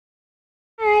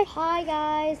Hi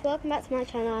guys, welcome back to my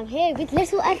channel. I'm here with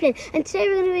little Evelyn and today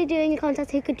we're going to be doing a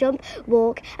contest who could jump,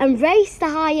 walk and race the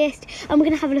highest, and we're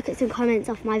going to have a look at some comments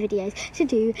off my videos to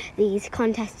do these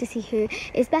contests to see who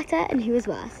is better and who is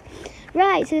worse.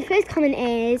 Right, so the first comment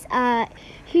is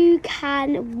who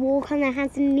can walk on their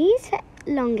hands and knees for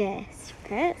longest.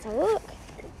 Okay, let's have a look.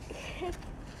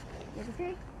 Number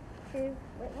 3, 2,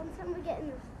 wait, one second, we're getting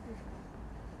this.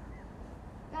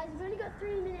 Guys, we've only got 3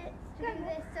 minutes to do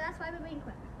this, so that's why we're being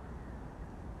quick.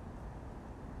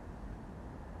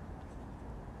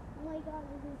 Oh my god,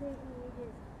 this is taking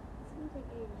ages. It's going to take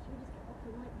ages. Should we just get off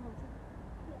the light bulb?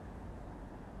 Yeah.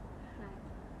 Right.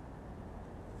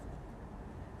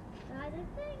 Guys, I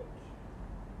think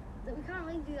that we can't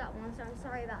really do that one, so I'm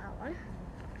sorry about that one.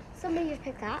 Somebody just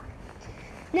picked that.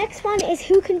 Next one is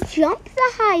who can jump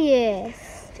the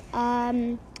highest.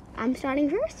 I'm starting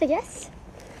first, I guess.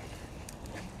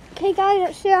 Okay guys,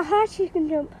 let's see how high she can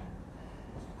jump.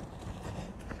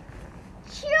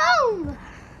 Jump!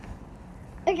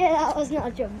 Okay, that was not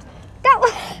a jump. That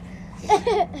was...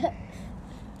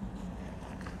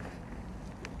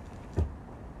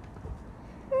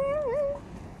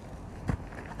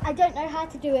 I don't know how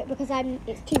to do it because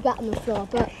it's too flat on the floor,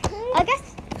 but I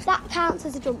guess that counts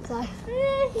as a jump though.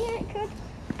 Yeah, it could.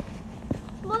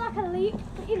 More like a leap,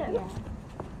 but you know.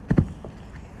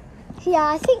 Yeah,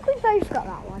 I think we both got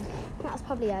that one. That's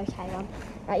probably an okay one.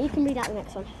 Right, you can read out the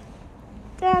next one.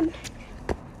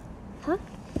 Huh?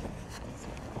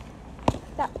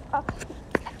 That one.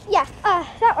 Yeah,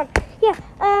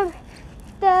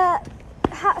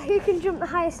 who can jump the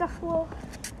highest off the wall?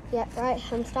 Yeah, right,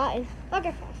 I'm starting.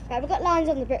 Okay. Right, we've got lines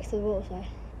on the bricks of the wall, so.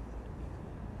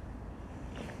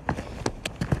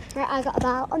 Right, I got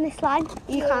about on this line.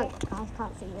 You guys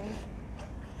can't see me.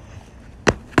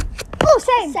 Oh,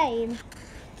 same.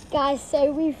 Guys,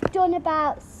 so we've done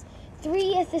about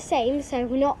 3 of the same, so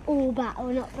we're not all bad,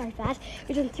 we're not very bad.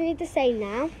 We've done 3 of the same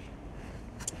now.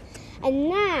 And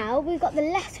now we've got the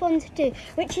last one to do,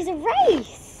 which is a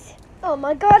race. Oh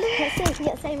my god. Let's see if we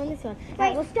get the same on this one. Wait,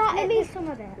 Right, we'll start at this some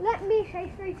of it. Let me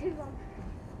say 3, 2, 1.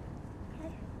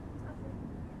 Okay.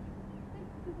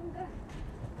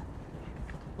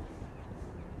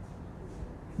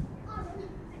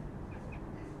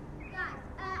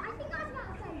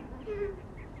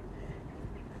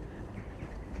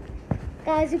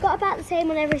 Guys, we've got about the same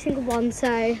on every single one,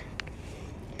 so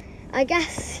I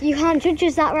guess you can't judge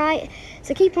us that right.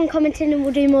 So keep on commenting and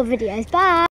we'll do more videos.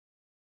 Bye!